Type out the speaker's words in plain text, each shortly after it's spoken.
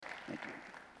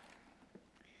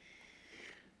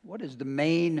What is the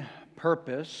main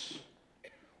purpose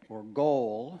or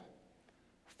goal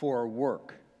for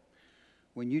work?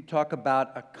 When you talk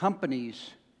about a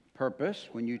company's purpose,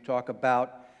 when you talk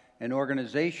about an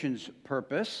organization's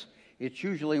purpose, it's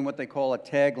usually in what they call a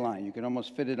tagline. You can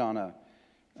almost fit it on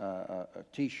a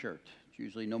T-shirt. It's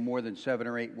usually no more than 7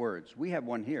 or 8 words. We have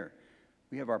one here.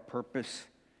 We have our purpose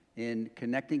in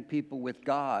connecting people with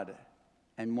God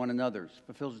and one another. It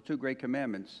fulfills the 2 great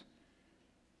commandments.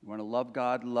 You want to love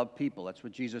God, love people. That's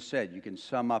what Jesus said. You can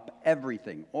sum up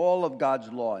everything, all of God's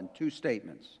law in 2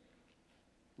 statements.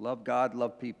 Love God,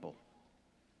 love people.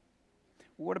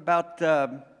 What about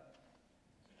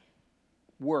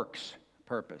work's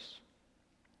purpose?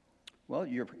 Well,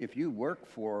 if you work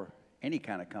for any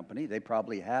kind of company, they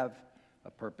probably have a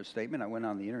purpose statement. I went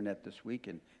on the internet this week,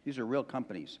 and these are real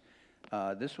companies.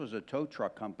 This was a tow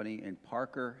truck company in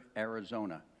Parker,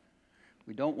 Arizona.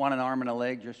 We don't want an arm and a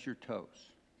leg, just your toes.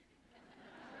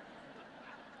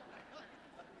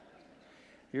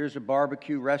 Here's a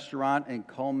barbecue restaurant in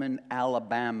Cullman,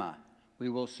 Alabama. We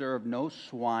will serve no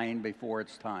swine before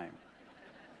it's time.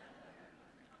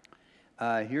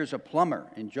 Here's a plumber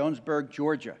in Jonesburg,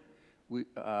 Georgia.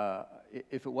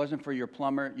 If it wasn't for your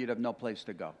plumber, you'd have no place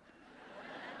to go.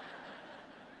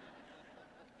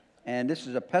 And this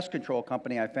is a pest control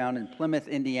company I found in Plymouth,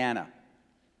 Indiana.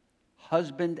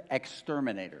 Husband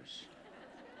Exterminators.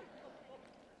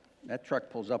 That truck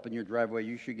pulls up in your driveway,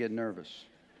 you should get nervous.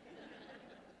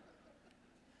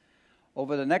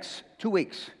 Over the next 2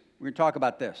 weeks, we're going to talk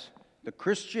about this. The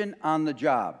Christian on the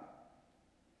job.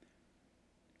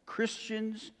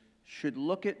 Christians should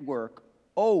look at work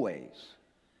always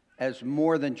as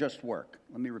more than just work.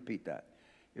 Let me repeat that.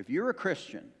 If you're a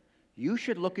Christian, you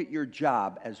should look at your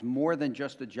job as more than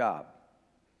just a job.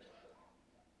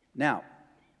 Now,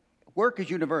 work is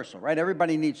universal, right?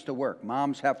 Everybody needs to work.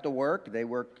 Moms have to work. They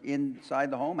work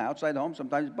inside the home, outside the home,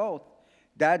 sometimes both.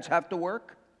 Dads have to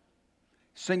work.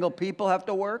 Single people have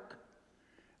to work.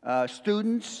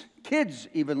 Students, kids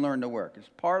even learn to work. It's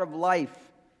part of life.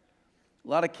 A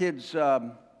lot of kids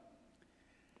don't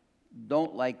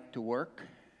like to work.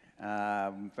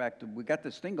 In fact, we got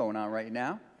this thing going on right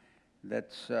now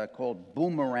that's called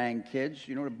Boomerang Kids.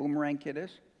 You know what a Boomerang Kid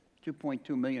is?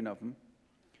 2.2 million of them.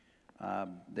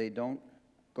 They don't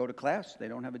go to class. They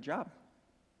don't have a job.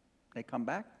 They come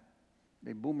back.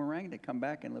 They boomerang. They come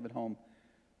back and live at home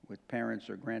with parents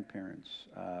or grandparents.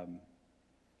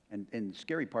 And the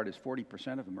scary part is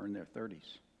 40% of them are in their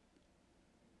 30s.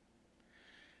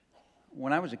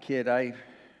 When I was a kid, I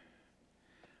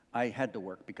had to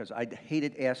work because I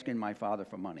hated asking my father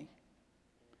for money.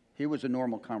 Here was a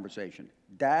normal conversation.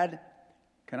 Dad,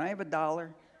 can I have $1?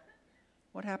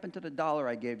 What happened to the $1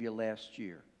 I gave you last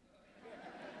year?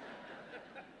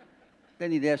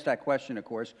 Then he'd ask that question, of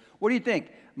course. What do you think?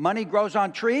 Money grows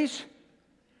on trees?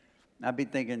 I'd be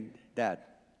thinking, Dad,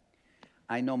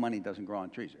 I know money doesn't grow on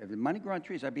trees. If the money grew on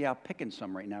trees, I'd be out picking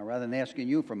some right now rather than asking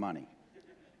you for money.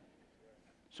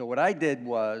 So what I did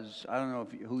was, I don't know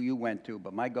who you went to,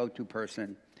 but my go-to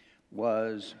person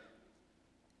was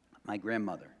my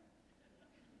grandmother.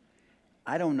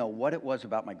 I don't know what it was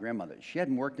about my grandmother. She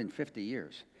hadn't worked in 50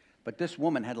 years, but this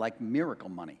woman had like miracle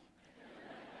money.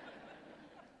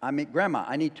 I mean, Grandma,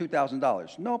 I need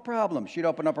 $2,000. No problem. She'd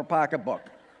open up her pocketbook.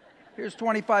 Here's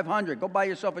 $2,500. Go buy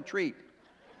yourself a treat.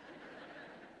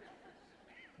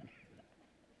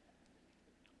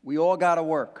 We all got to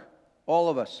work. All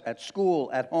of us, at school,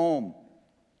 at home,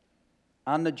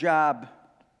 on the job.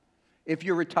 If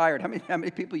you're retired, how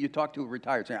many people you talk to who are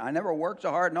retired say, I never worked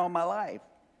so hard in all my life.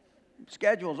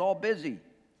 Schedule's all busy.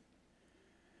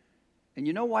 And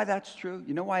you know why that's true?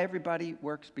 You know why everybody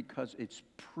works? Because it's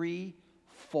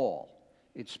pre-fall.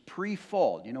 It's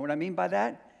pre-fall. You know what I mean by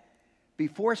that?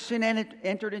 Before sin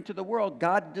entered into the world,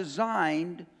 God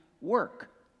designed work.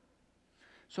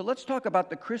 So let's talk about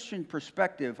the Christian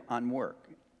perspective on work.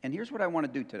 And here's what I want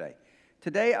to do today.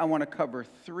 Today, I want to cover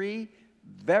 3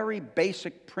 very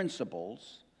basic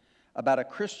principles about a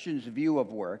Christian's view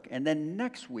of work. And then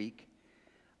next week,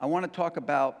 I want to talk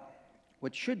about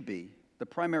what should be the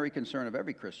primary concern of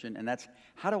every Christian, and that's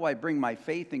how do I bring my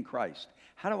faith in Christ?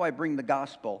 How do I bring the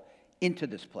gospel into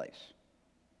this place?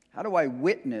 How do I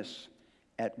witness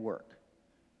at work?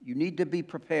 You need to be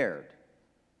prepared.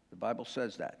 The Bible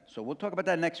says that. So we'll talk about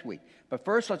that next week. But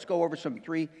first, let's go over some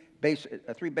 3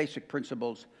 basic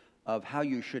principles of how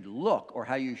you should look or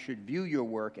how you should view your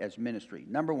work as ministry.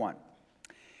 Number 1,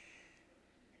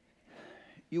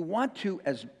 you want to,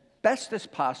 as best as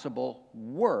possible,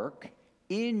 work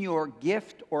in your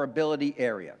gift or ability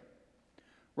area.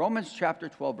 Romans chapter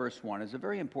 12, verse 1 is a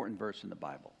very important verse in the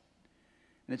Bible.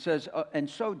 And it says, and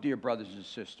so, dear brothers and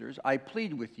sisters, I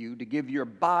plead with you to give your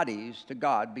bodies to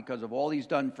God because of all he's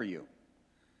done for you.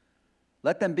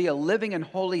 Let them be a living and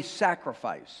holy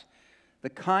sacrifice, the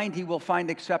kind he will find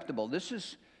acceptable. This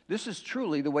is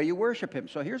truly the way you worship him.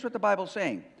 So here's what the Bible's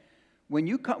saying. When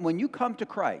you come to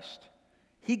Christ,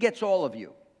 he gets all of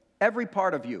you, every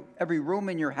part of you, every room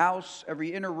in your house,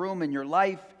 every inner room in your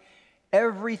life,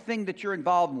 everything that you're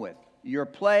involved with, your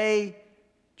play,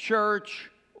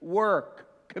 church, work,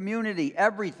 community,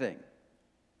 everything.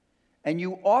 And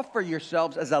you offer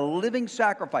yourselves as a living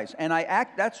sacrifice. And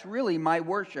that's really my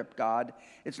worship, God.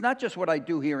 It's not just what I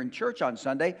do here in church on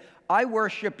Sunday. I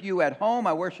worship you at home.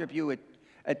 I worship you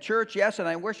at church, yes, and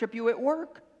I worship you at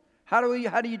work. How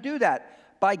do you do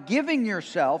that? By giving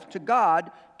yourself to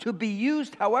God to be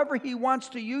used however he wants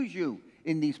to use you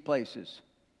in these places.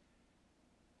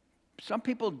 Some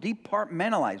people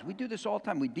departmentalize. We do this all the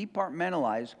time. We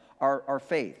departmentalize our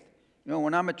faith. You know,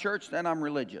 when I'm at church, then I'm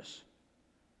religious.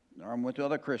 Or I'm with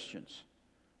other Christians.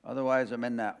 Otherwise, I'm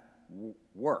in that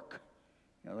work,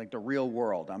 like the real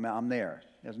world. I'm there.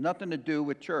 It has nothing to do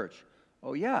with church.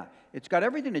 Oh, yeah, it's got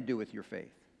everything to do with your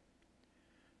faith.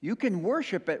 You can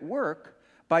worship at work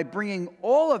by bringing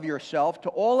all of yourself to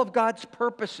all of God's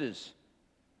purposes.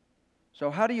 So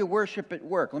how do you worship at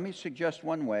work? Let me suggest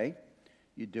one way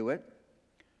you do it.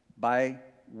 By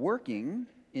working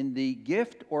in the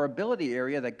gift or ability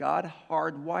area that God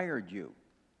hardwired you.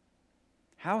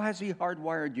 How has he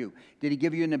hardwired you? Did he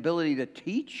give you an ability to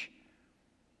teach?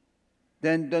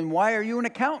 Then why are you an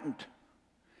accountant?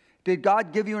 Did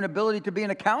God give you an ability to be an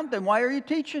accountant? Then why are you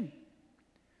teaching?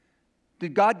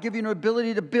 Did God give you an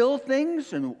ability to build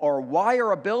things or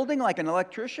wire a building like an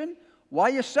electrician? Why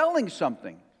are you selling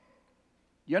something?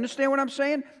 You understand what I'm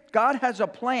saying? God has a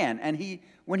plan, and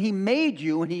when he made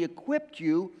you and he equipped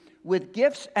you with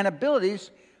gifts and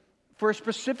abilities for a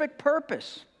specific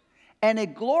purpose. And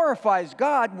it glorifies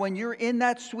God when you're in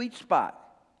that sweet spot,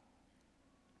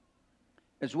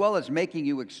 as well as making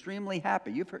you extremely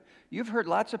happy. You've heard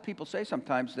lots of people say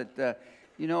sometimes that,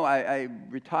 I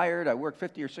retired, I worked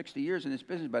 50 or 60 years in this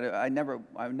business, but I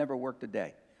never worked a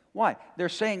day. Why? They're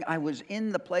saying I was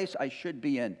in the place I should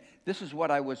be in. This is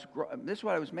what I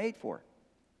was made for.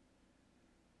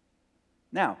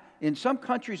 Now, in some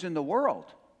countries in the world,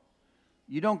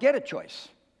 you don't get a choice.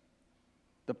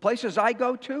 The places I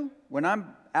go to, when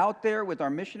I'm out there with our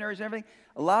missionaries and everything,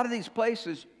 a lot of these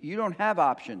places, you don't have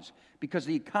options because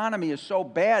the economy is so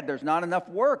bad, there's not enough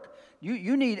work.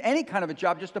 You need any kind of a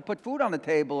job just to put food on the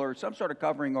table or some sort of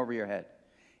covering over your head.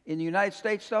 In the United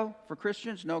States, though, for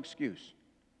Christians, no excuse.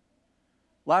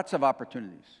 Lots of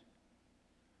opportunities.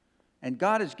 And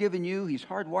God has given you, he's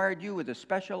hardwired you with a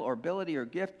special or ability or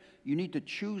gift. You need to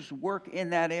choose work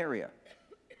in that area.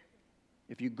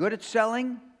 If you're good at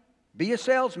selling, be a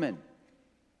salesman.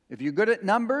 If you're good at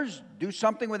numbers, do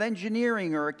something with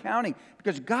engineering or accounting,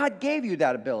 because God gave you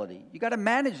that ability. You got to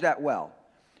manage that well.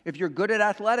 If you're good at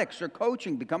athletics or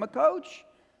coaching, become a coach.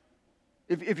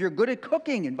 If you're good at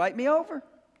cooking, invite me over.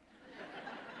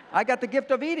 I got the gift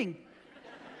of eating.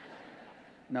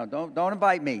 No, don't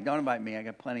invite me. Don't invite me. I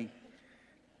got plenty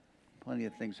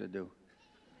of things to do.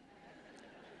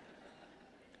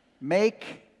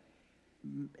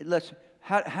 Listen,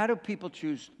 how do people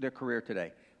choose their career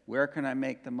today? Where can I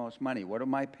make the most money? What do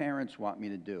my parents want me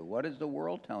to do? What is the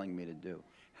world telling me to do?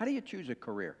 How do you choose a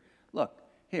career? Look,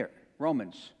 here,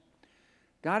 Romans.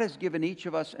 God has given each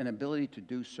of us an ability to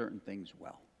do certain things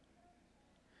well.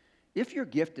 If your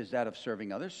gift is that of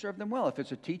serving others, serve them well. If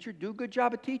it's a teacher, do a good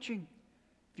job of teaching.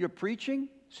 If you're preaching,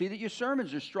 see that your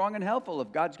sermons are strong and helpful.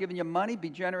 If God's given you money, be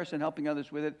generous in helping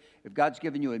others with it. If God's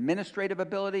given you administrative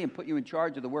ability and put you in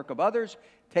charge of the work of others,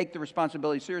 take the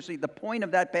responsibility seriously. The point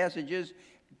of that passage is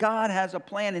God has a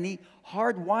plan, and he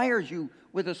hardwires you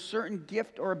with a certain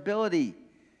gift or ability,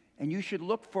 and you should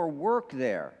look for work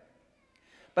there.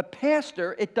 But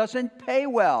pastor, it doesn't pay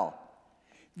well.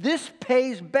 This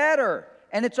pays better,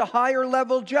 and it's a higher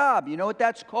level job. You know what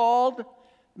that's called?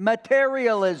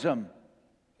 Materialism.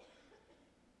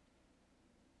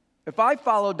 If I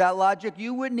followed that logic,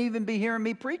 you wouldn't even be hearing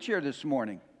me preach here this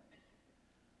morning.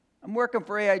 I'm working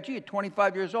for AIG at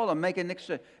 25 years old. I'm making next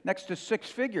to six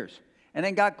figures. And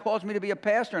then God calls me to be a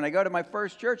pastor, and I go to my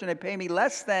first church, and they pay me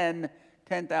less than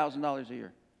 $10,000 a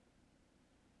year.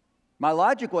 My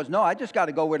logic was, no, I just got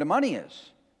to go where the money is.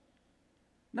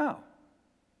 No.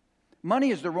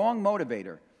 Money is the wrong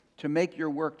motivator to make your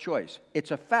work choice.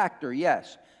 It's a factor,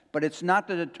 yes, but it's not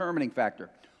the determining factor.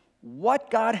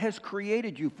 What God has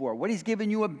created you for, what he's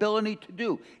given you ability to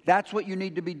do, that's what you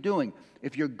need to be doing.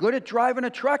 If you're good at driving a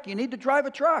truck, you need to drive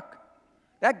a truck.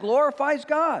 That glorifies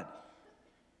God.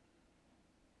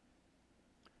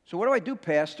 So what do I do,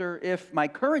 Pastor, if my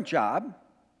current job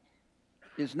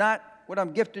is not what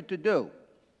I'm gifted to do?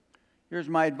 Here's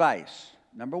my advice.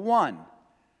 Number one,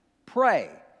 pray.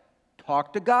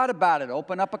 Talk to God about it.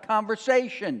 Open up a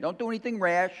conversation. Don't do anything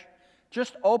rash.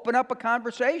 Just open up a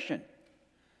conversation.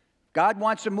 God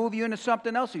wants to move you into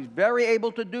something else. He's very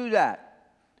able to do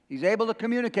that. He's able to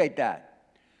communicate that.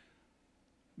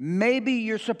 Maybe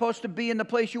you're supposed to be in the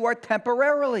place you are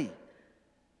temporarily.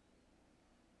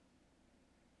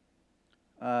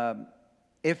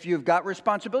 If you've got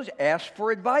responsibilities, ask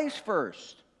for advice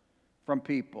first from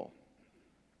people.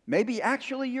 Maybe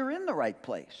actually you're in the right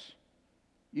place.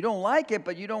 You don't like it,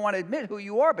 but you don't want to admit who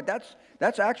you are, but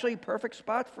that's actually a perfect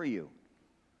spot for you.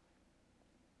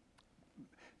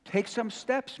 Take some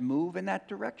steps, move in that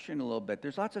direction a little bit.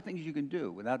 There's lots of things you can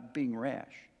do without being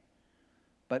rash.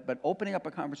 But opening up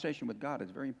a conversation with God is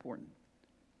very important.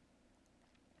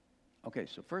 Okay,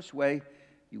 so first way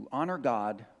you honor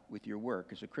God with your work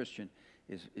as a Christian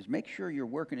is make sure you're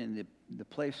working in the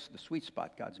place, the sweet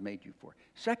spot God's made you for.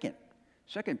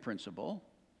 Second principle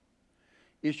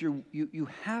is you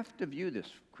have to view this,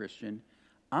 Christian.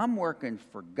 I'm working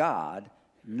for God,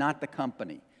 not the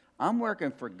company. I'm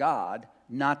working for God,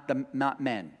 not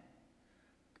men.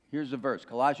 Here's the verse,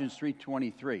 Colossians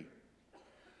 3:23.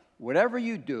 Whatever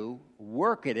you do,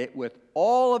 work at it with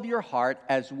all of your heart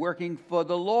as working for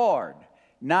the Lord,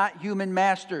 not human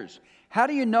masters. How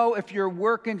do you know if you're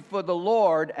working for the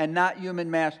Lord and not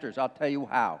human masters? I'll tell you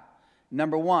how.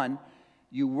 Number one,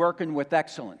 you working with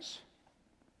excellence.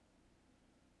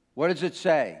 What does it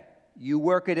say? You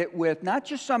work at it with not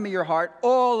just some of your heart,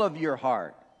 all of your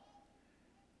heart.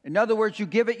 In other words, you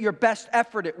give it your best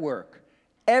effort at work.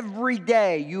 Every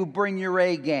day you bring your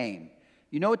A game.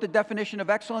 You know what the definition of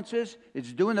excellence is?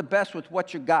 It's doing the best with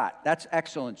what you got. That's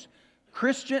excellence.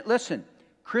 Christians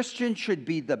should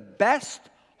be the best,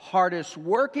 hardest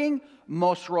working,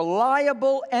 most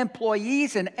reliable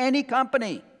employees in any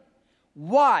company.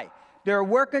 Why? They're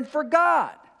working for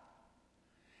God.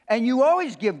 And you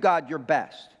always give God your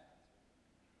best.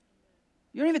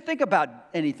 You don't even think about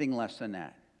anything less than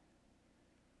that.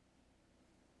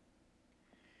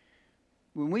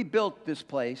 When we built this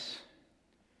place,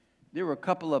 there were a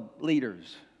couple of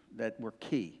leaders that were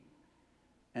key.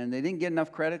 And they didn't get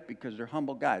enough credit because they're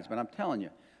humble guys. But I'm telling you,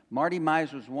 Marty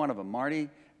Mize was one of them. Marty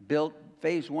built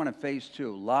phase 1 and phase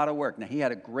 2. A lot of work. Now, he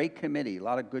had a great committee, a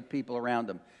lot of good people around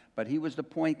him. But he was the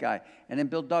point guy. And then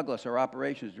Bill Douglas, our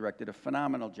operations director, did a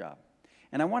phenomenal job.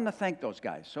 And I wanted to thank those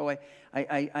guys. So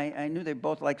I knew they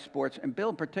both liked sports. And Bill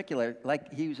in particular,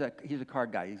 he's a car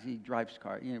guy. He drives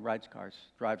cars. He rides cars,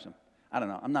 drives them. I don't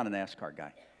know. I'm not a NASCAR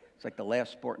guy. It's like the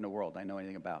last sport in the world I know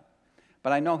anything about.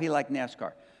 But I know he liked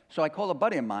NASCAR. So I called a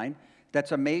buddy of mine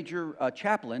that's a major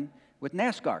chaplain with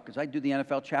NASCAR, because I do the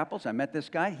NFL chapels. I met this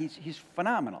guy. He's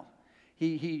phenomenal.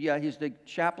 He's the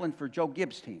chaplain for Joe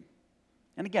Gibbs' team.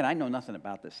 And again, I know nothing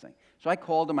about this thing. So I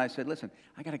called him. I said, listen,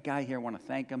 I got a guy here. I want to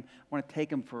thank him. I want to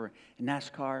take him for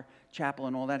NASCAR chapel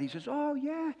and all that. He says, oh,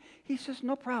 yeah. He says,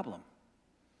 no problem.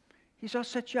 He says, I'll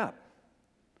set you up.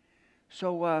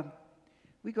 So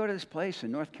we go to this place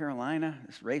in North Carolina,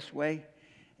 this raceway.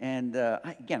 And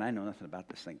I know nothing about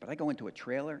this thing. But I go into a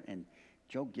trailer, and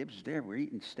Joe Gibbs is there. We're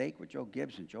eating steak with Joe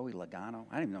Gibbs and Joey Logano.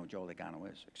 I don't even know who Joe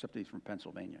Logano is, except he's from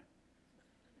Pennsylvania.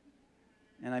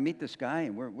 And I meet this guy,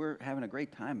 and we're having a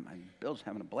great time. Bill's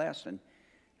having a blast. And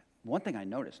one thing I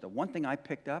noticed, the one thing I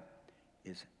picked up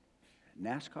is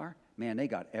NASCAR. Man, they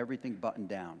got everything buttoned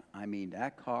down. I mean,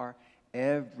 that car,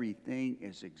 everything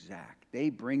is exact.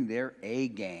 They bring their A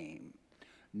game.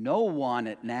 No one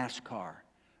at NASCAR,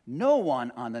 no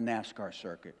one on the NASCAR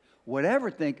circuit would ever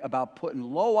think about putting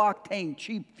low-octane,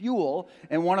 cheap fuel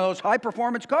in one of those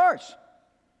high-performance cars.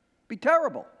 Be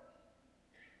terrible.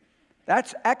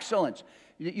 That's excellence.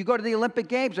 You go to the Olympic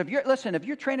Games. If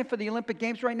you're training for the Olympic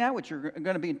Games right now, which are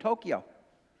going to be in Tokyo,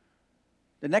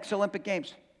 the next Olympic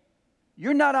Games,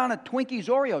 you're not on a Twinkies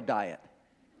Oreo diet.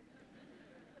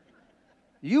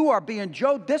 You are being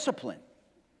Joe disciplined.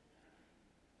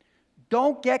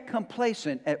 Don't get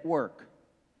complacent at work.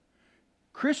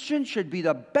 Christians should be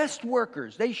the best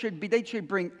workers. They should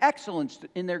bring excellence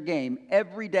in their game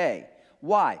every day.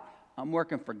 Why? I'm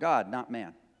working for God, not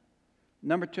man.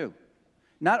 Number 2,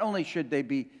 not only should they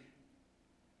be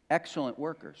excellent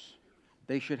workers,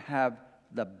 they should have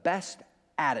the best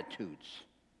attitudes.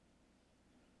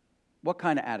 What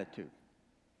kind of attitude?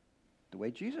 The way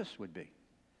Jesus would be.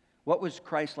 What was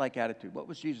Christ-like attitude? What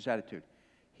was Jesus' attitude?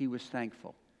 He was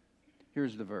thankful.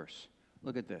 Here's the verse.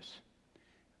 Look at this.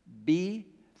 Be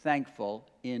thankful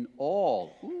in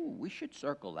all. Ooh, we should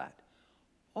circle that.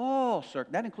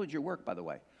 That includes your work, by the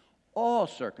way. All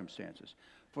circumstances.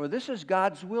 For this is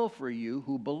God's will for you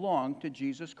who belong to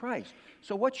Jesus Christ.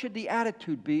 So what should the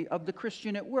attitude be of the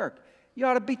Christian at work? You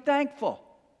ought to be thankful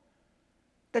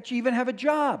that you even have a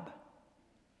job.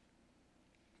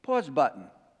 Pause button.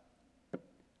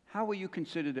 How were you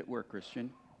considered at work,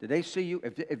 Christian? Did they see you?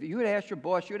 If you had asked your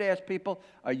boss, you would ask people,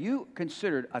 are you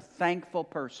considered a thankful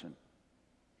person?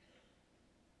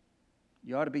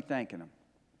 You ought to be thanking them.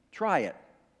 Try it.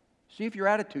 See if your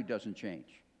attitude doesn't change.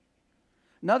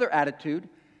 Another attitude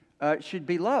should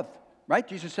be love, right?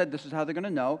 Jesus said this is how they're going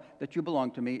to know that you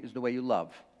belong to me is the way you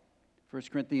love. 1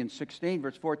 Corinthians 16,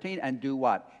 verse 14, and do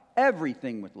what?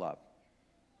 Everything with love.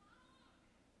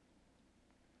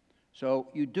 So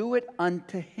you do it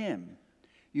unto him.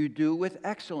 You do with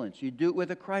excellence. You do it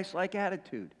with a Christ-like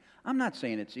attitude. I'm not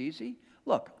saying it's easy.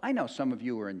 Look, I know some of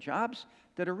you are in jobs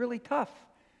that are really tough.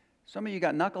 Some of you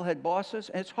got knucklehead bosses,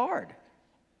 and it's hard.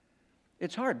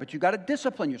 It's hard, but you got to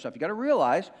discipline yourself. You got to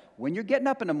realize when you're getting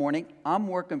up in the morning, I'm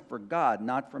working for God,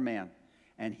 not for man.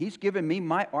 And he's given me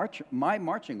my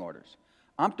marching orders.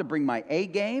 I'm to bring my A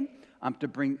game. I'm to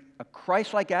bring a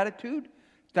Christ-like attitude,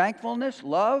 thankfulness,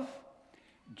 love.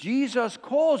 Jesus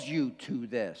calls you to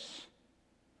this.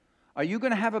 Are you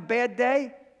going to have a bad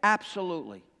day?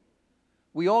 Absolutely.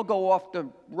 We all go off the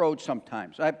road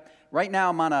sometimes. Right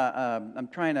now I'm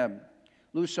trying to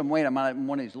lose some weight. I'm on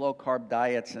one of these low-carb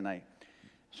diets, and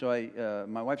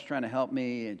my wife's trying to help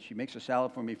me, and she makes a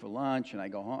salad for me for lunch, and I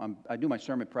go home. I do my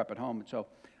sermon prep at home, and so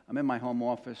I'm in my home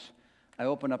office. I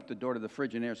open up the door to the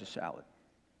fridge, and there's a salad.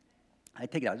 I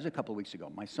take it out. This is a couple of weeks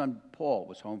ago. My son Paul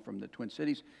was home from the Twin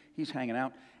Cities. He's hanging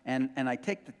out, and I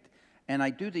take the, and I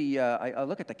do the. I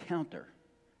look at the counter.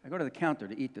 I go to the counter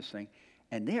to eat this thing,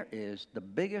 and there is the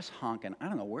biggest honkin'. I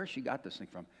don't know where she got this thing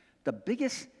from. The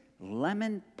biggest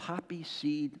lemon poppy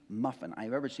seed muffin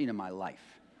I've ever seen in my life.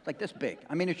 It's like this big.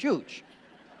 I mean, it's huge,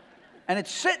 and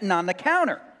it's sitting on the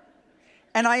counter,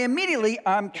 and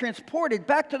I'm transported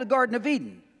back to the Garden of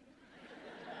Eden.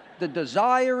 The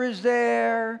desire is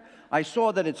there. I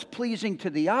saw that it's pleasing to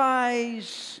the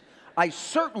eyes. I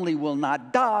certainly will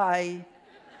not die.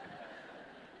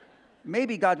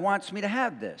 Maybe God wants me to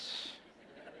have this.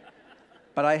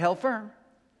 But I held firm.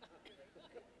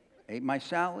 Ate my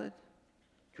salad,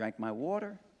 drank my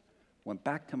water, went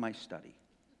back to my study,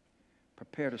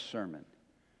 prepared a sermon.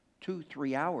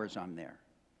 2-3 hours I'm there.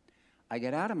 I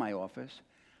get out of my office,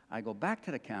 I go back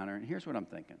to the counter, and here's what I'm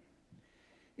thinking.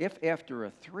 If after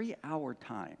a 3-hour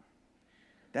time,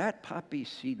 that poppy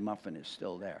seed muffin is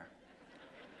still there,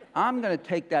 I'm going to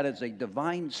take that as a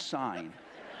divine sign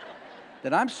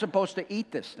that I'm supposed to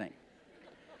eat this thing.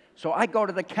 So I go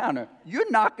to the counter. You're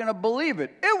not going to believe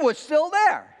it. It was still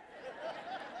there.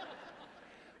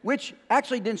 Which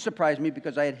actually didn't surprise me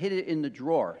because I had hid it in the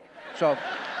drawer. So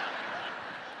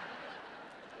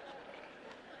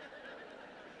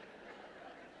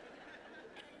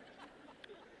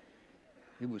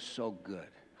it was so good.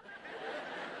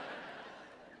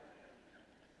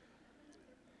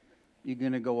 You're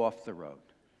going to go off the road.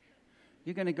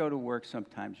 You're going to go to work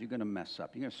sometimes. You're going to mess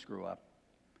up. You're going to screw up.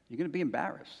 You're going to be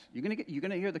embarrassed. You're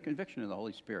going to hear the conviction of the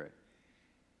Holy Spirit.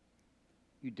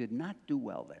 You did not do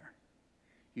well there.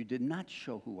 You did not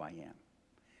show who I am.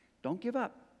 Don't give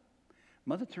up.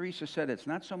 Mother Teresa said it's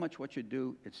not so much what you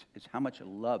do, it's how much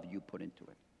love you put into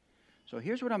it. So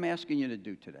here's what I'm asking you to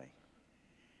do today.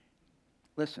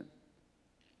 Listen,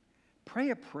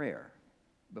 pray a prayer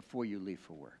before you leave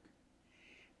for work.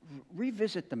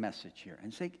 Revisit the message here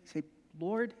and say,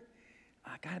 Lord,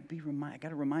 I got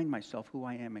to remind myself who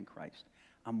I am in Christ.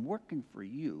 I'm working for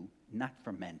you, not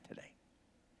for men today.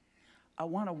 I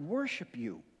want to worship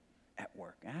you at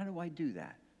work. How do I do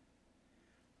that?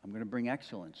 I'm going to bring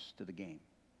excellence to the game,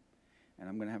 and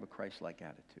I'm going to have a Christ-like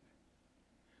attitude,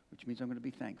 which means I'm going to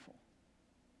be thankful.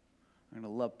 I'm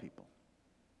going to love people.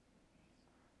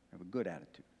 Have a good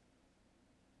attitude.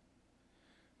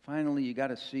 Finally, you got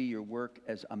to see your work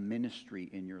as a ministry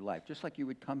in your life. Just like you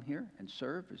would come here and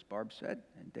serve, as Barb said,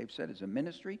 and Dave said, as a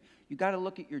ministry, you got to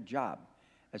look at your job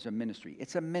as a ministry.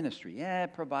 It's a ministry. Yeah,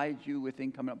 it provides you with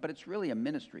income, but it's really a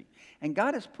ministry. And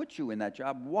God has put you in that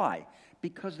job. Why?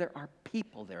 Because there are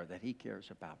people there that he cares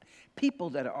about.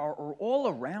 People that are all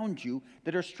around you,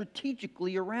 that are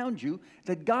strategically around you,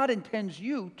 that God intends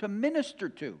you to minister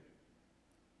to.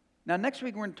 Now, next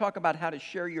week, we're going to talk about how to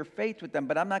share your faith with them,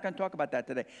 but I'm not going to talk about that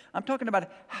today. I'm talking about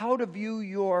how to view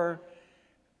your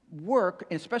work,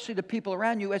 especially the people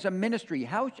around you, as a ministry.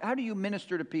 How do you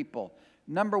minister to people?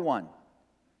 Number one,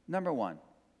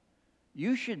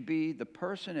 you should be the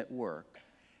person at work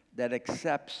that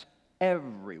accepts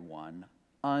everyone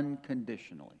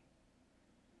unconditionally.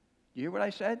 You hear what I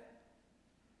said?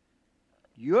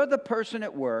 You're the person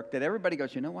at work that everybody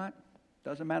goes, you know what?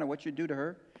 Doesn't matter what you do to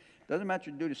her. Doesn't matter what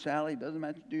you do to Sally. Doesn't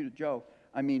matter what you do to Joe.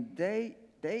 I mean, they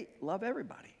love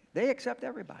everybody. They accept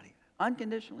everybody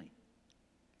unconditionally.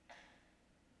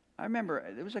 I remember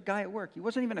there was a guy at work. He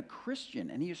wasn't even a Christian,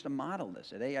 and he used to model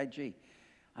this at AIG.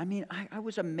 I mean, I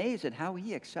was amazed at how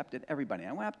he accepted everybody.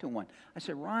 I went up to him one. I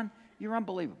said, Ron, you're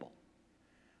unbelievable.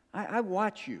 I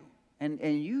watch you, and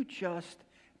you just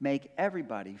make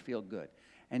everybody feel good.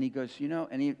 And he goes, you know,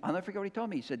 and I'll never forget what he told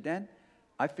me. He said, Dan,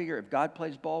 I figure if God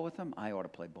plays ball with him, I ought to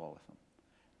play ball with him.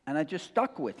 And it just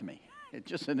stuck with me. It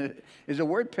just is a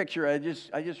word picture I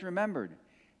just remembered.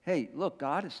 Hey, look,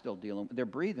 God is still dealing. They're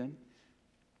breathing.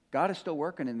 God is still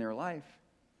working in their life.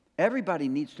 Everybody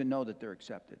needs to know that they're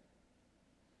accepted.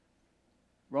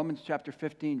 Romans chapter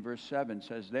 15, verse 7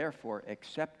 says, therefore,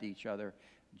 accept each other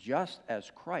just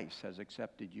as Christ has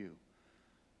accepted you,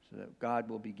 so that God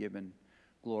will be given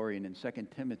glory. And in 2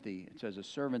 Timothy, it says, a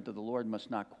servant of the Lord must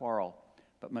not quarrel,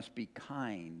 but must be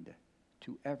kind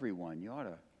to everyone. You ought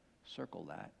to circle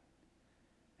that.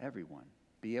 Everyone.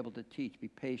 Be able to teach, be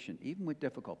patient, even with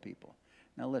difficult people.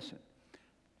 Now listen,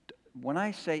 when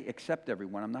I say accept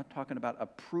everyone, I'm not talking about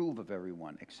approve of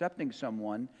everyone. Accepting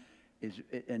someone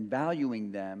and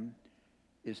valuing them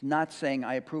is not saying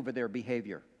I approve of their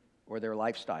behavior or their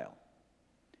lifestyle.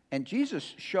 And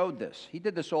Jesus showed this. He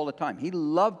did this all the time. He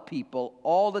loved people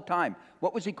all the time.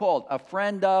 What was he called? A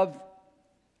friend of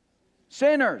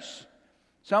sinners.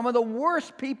 Some of the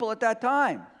worst people at that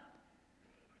time.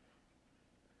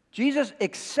 Jesus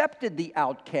accepted the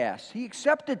outcasts. He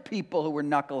accepted people who were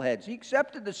knuckleheads. He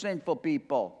accepted the sinful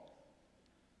people.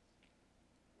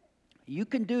 You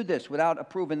can do this without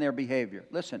approving their behavior.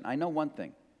 Listen, I know one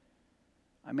thing.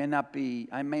 I may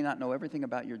not know everything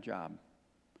about your job,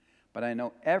 but I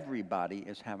know everybody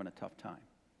is having a tough time.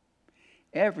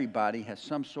 Everybody has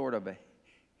some sort of a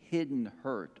hidden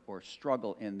hurt or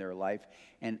struggle in their life,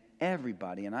 and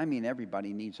everybody, and I mean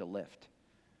everybody, needs a lift.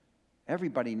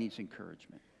 Everybody needs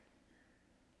encouragement.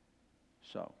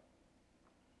 So,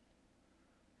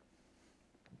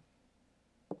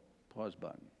 pause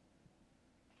button.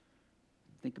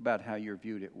 Think about how you're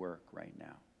viewed at work right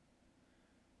now.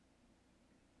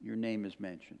 Your name is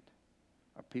mentioned.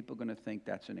 Are people going to think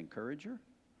that's an encourager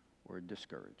or a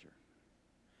discourager?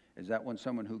 Is that one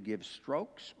someone who gives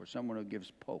strokes or someone who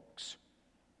gives pokes?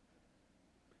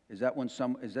 Is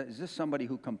this somebody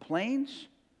who complains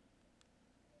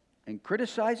and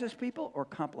criticizes people or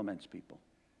compliments people?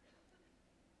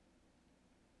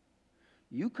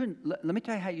 Let me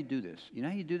tell you how you do this. You know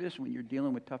how you do this when you're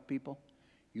dealing with tough people?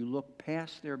 You look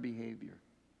past their behavior.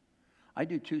 I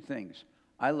do two things.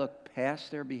 I look past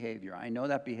their behavior. I know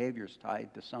that behavior is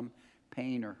tied to some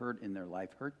pain or hurt in their life.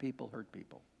 Hurt people.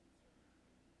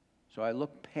 So I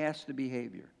look past the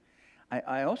behavior.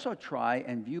 I also try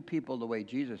and view people the way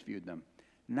Jesus viewed them.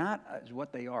 Not as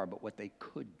what they are, but what they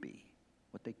could be.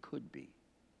 What they could be.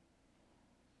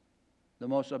 The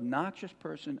most obnoxious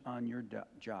person on your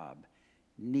job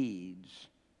needs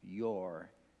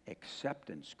your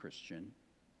acceptance, Christian.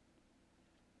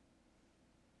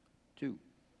 2,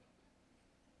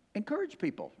 encourage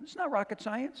people. It's not rocket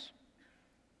science.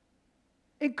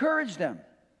 Encourage them.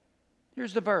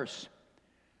 Here's the verse.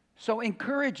 So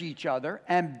encourage each other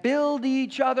and build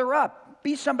each other up.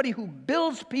 Be somebody who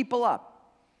builds people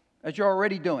up, as you're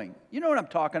already doing. You know what I'm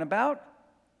talking about.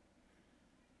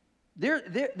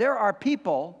 There are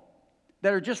people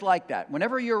that are just like that.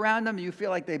 Whenever you're around them, you feel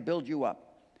like they build you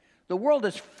up. The world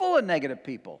is full of negative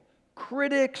people.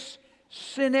 Critics,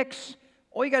 cynics.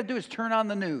 All you got to do is turn on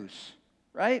the news,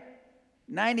 right?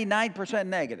 99%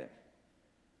 negative.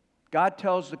 God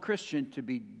tells the Christian to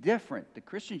be different. The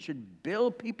Christian should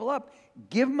build people up.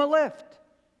 Give them a lift.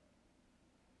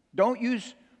 Don't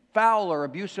use foul or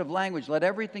abusive language. Let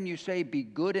everything you say be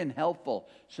good and helpful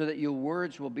so that your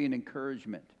words will be an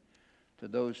encouragement to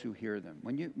those who hear them.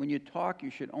 When you talk, you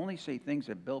should only say things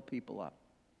that build people up.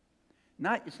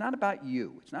 It's not about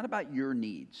you. It's not about your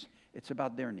needs. It's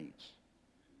about their needs.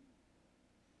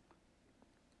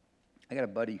 I got a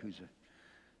buddy who's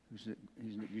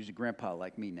a grandpa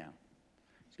like me now.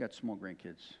 He's got small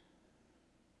grandkids.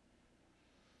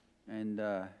 And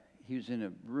he was in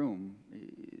a room.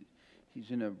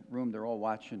 He's in a room, they're all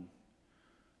watching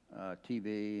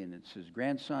TV, and it's his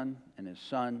grandson and his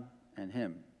son and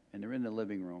him. And they're in the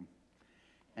living room.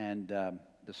 And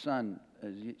the son,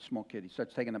 as a small kid, he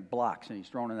starts taking the blocks and he's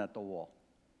throwing it at the wall.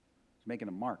 He's making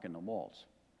a mark in the walls.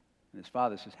 And his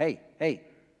father says, hey,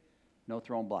 no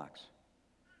throwing blocks.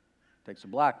 Takes a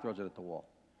block, throws it at the wall.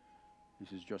 He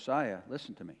says, Josiah,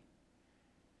 listen to me.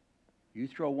 You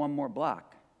throw one more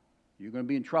block, you're going to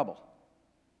be in trouble.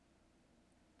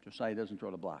 Josiah doesn't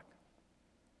throw the block.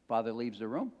 Father leaves the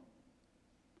room.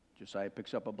 Josiah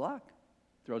picks up a block,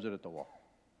 throws it at the wall.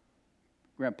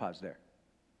 Grandpa's there.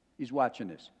 He's watching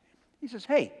this. He says,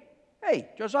 hey,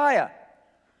 Josiah,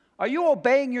 are you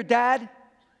obeying your dad?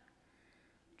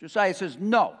 Josiah says,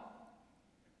 no.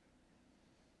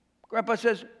 Grandpa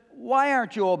says, why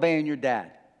aren't you obeying your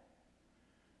dad?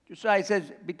 Josiah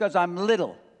says, because I'm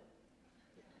little.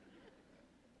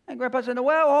 And Grandpa said,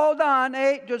 well, hold on.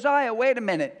 Hey, Josiah, wait a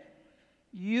minute.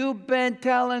 You've been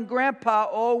telling Grandpa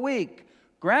all week,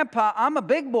 Grandpa, I'm a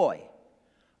big boy.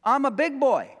 I'm a big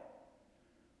boy.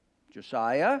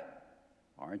 Josiah,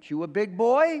 aren't you a big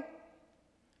boy?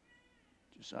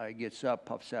 Josiah gets up,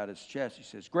 puffs out his chest. He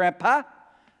says, Grandpa,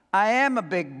 I am a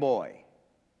big boy.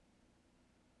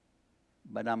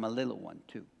 But I'm a little one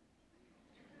too.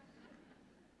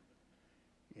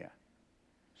 Yeah,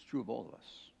 it's true of all of us,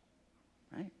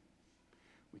 right?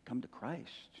 We come to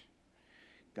Christ.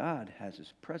 God has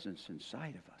His presence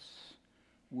inside of us.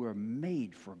 We're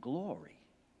made for glory.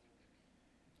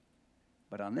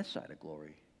 But on this side of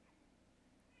glory,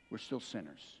 we're still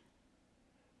sinners.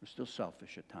 We're still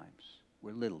selfish at times.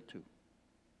 We're little too.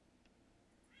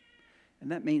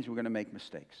 And that means we're going to make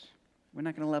mistakes. We're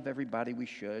not going to love everybody we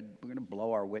should. We're going to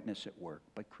blow our witness at work.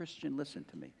 But Christian, listen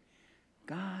to me.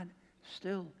 God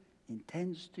still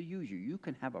intends to use you. You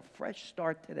can have a fresh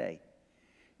start today.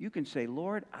 You can say,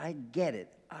 Lord, I get it.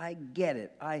 I get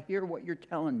it. I hear what you're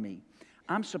telling me.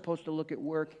 I'm supposed to look at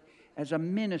work as a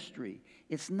ministry.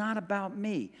 It's not about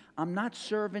me. I'm not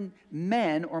serving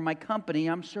men or my company.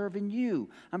 I'm serving you.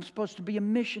 I'm supposed to be a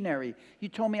missionary. You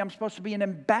told me I'm supposed to be an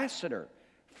ambassador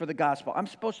for the gospel. I'm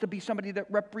supposed to be somebody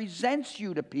that represents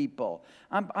you to people.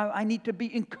 I need to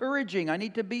be encouraging. I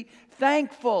need to be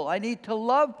thankful. I need to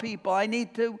love people. I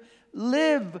need to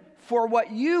live for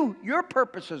what your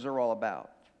purposes are all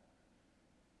about.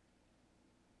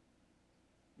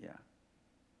 Yeah.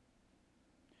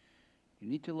 You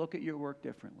need to look at your work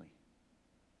differently.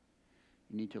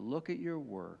 You need to look at your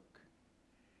work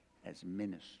as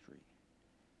ministry.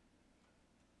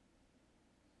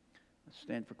 Let's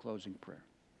stand for closing prayer.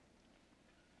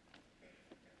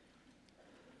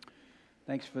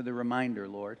 Thanks for the reminder,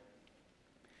 Lord.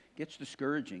 It gets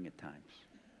discouraging at times.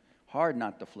 Hard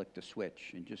not to flick the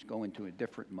switch and just go into a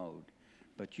different mode.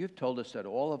 But you've told us that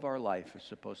all of our life is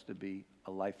supposed to be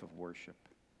a life of worship.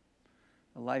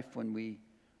 A life when we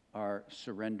are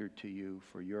surrendered to you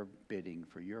for your bidding,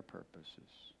 for your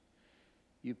purposes.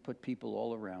 You've put people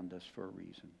all around us for a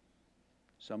reason.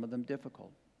 Some of them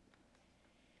difficult.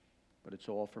 But it's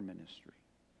all for ministry.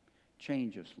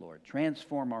 Change us, Lord.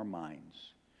 Transform our minds.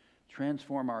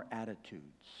 Transform our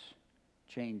attitudes.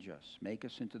 Change us. Make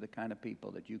us into the kind of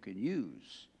people that you can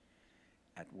use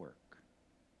at work.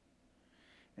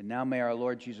 And now may our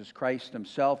Lord Jesus Christ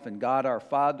Himself and God our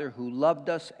Father, who loved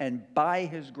us and by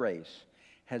His grace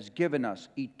has given us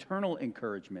eternal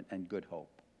encouragement and good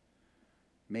hope.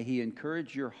 May He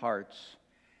encourage your hearts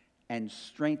and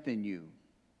strengthen you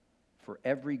for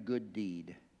every good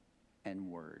deed and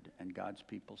word. And God's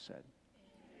people said,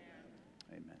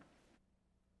 Amen. Amen.